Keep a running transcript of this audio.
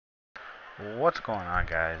What's going on,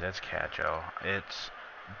 guys? It's Cacho. It's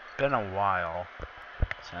been a while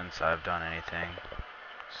since I've done anything,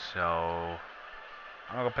 so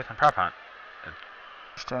I'm gonna go play some prop hunt.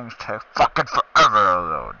 These things take fucking forever to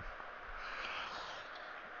load.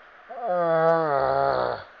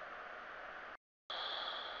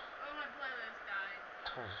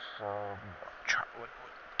 What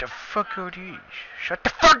the fuck are these? Shut the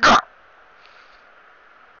fuck up!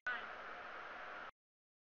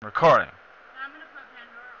 I'm recording.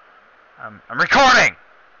 I'm recording!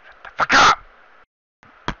 Shut the fuck up!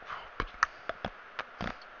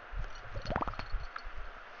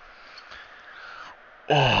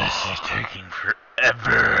 Oh, this is taking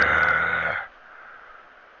forever.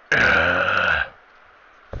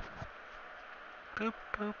 Boop,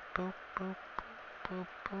 boop, boop, boop, boop,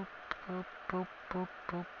 boop, boop, boop, boop,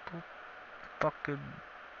 boop, boop. Fucking.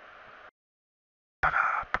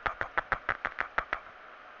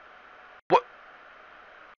 What?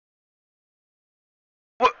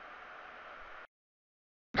 What?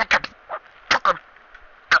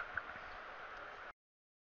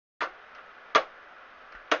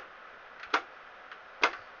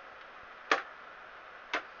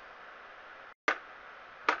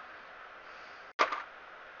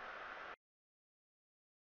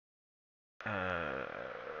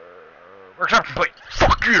 Workshop complete.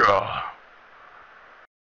 Fuck yeah!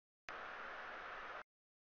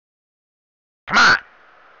 Come on!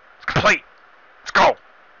 It's complete! Let's go! Let's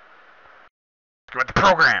go with the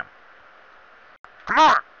program! Come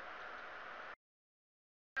on!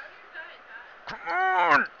 Come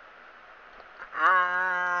on!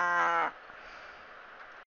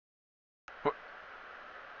 What?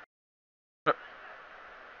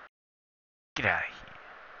 Get out of here.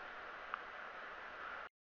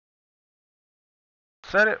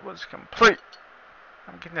 Said it was complete.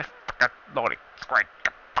 I'm getting this fucking loading screen.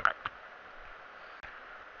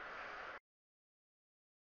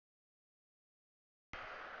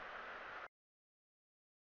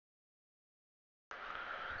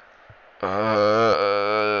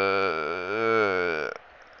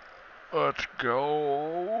 Let's go.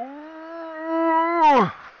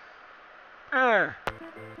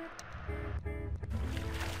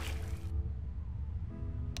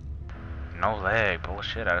 No lag,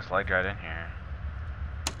 bullshit. I just lagged right in here.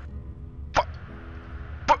 Fuck.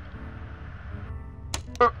 Fuck.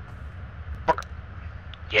 Fuck.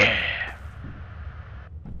 Yeah.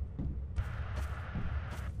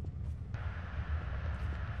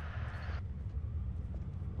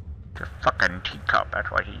 The fucking teacup, that's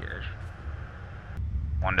what he is.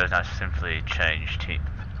 One does not simply change teeth.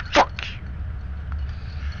 Fuck you.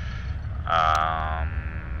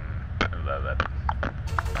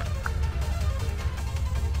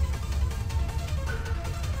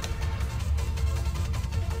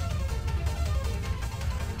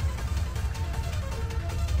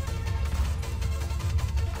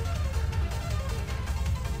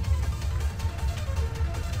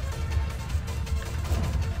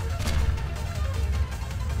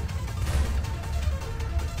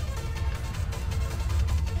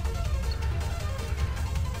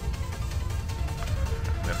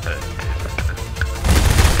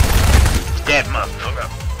 Dead motherfucker.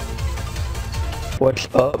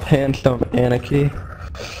 What's up, handsome Anarchy?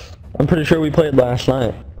 I'm pretty sure we played last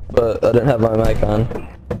night, but I didn't have my mic on.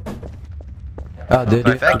 Oh, did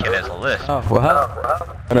you? That kid has a list. Oh, well,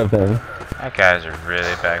 one of him. That guy's a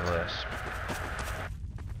really bad list.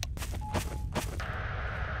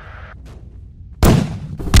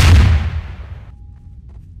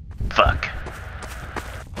 Fuck.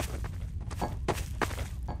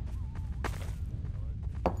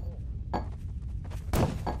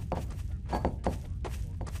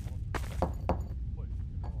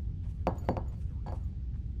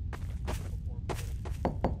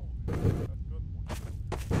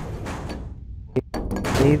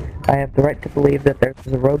 I have the right to believe that there's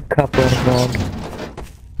a rogue couple involved.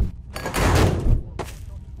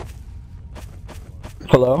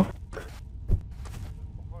 Hello?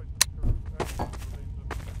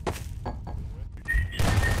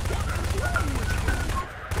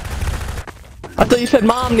 I thought you said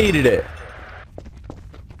mom needed it.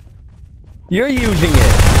 You're using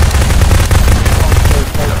it.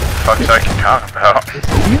 What the fuck's I can talk about?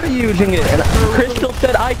 You're using it, and Crystal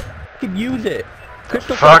said I could use it.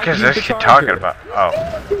 Crystal Fuck said I is could use this the shit charger. talking about? Oh.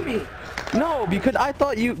 No, because I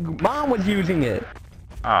thought mom was using it.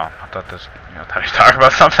 Oh, I thought this, I thought he was talking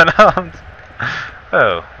about something else.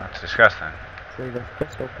 Oh, that's disgusting. So the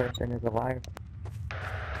crystal person is a liar.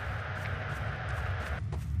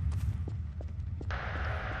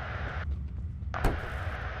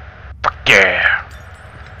 Fuck yeah.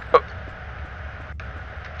 Oh.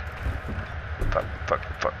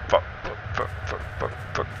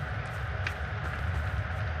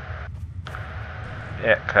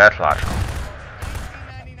 That's logical.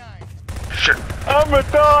 Shit. I'm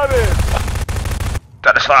retarded!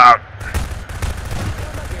 That is loud.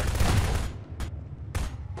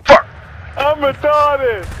 Fuck! I'm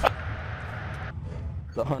retarded!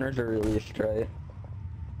 The hunters are released, right?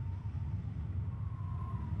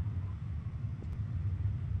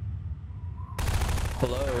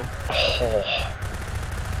 Hello?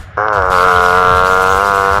 Oh.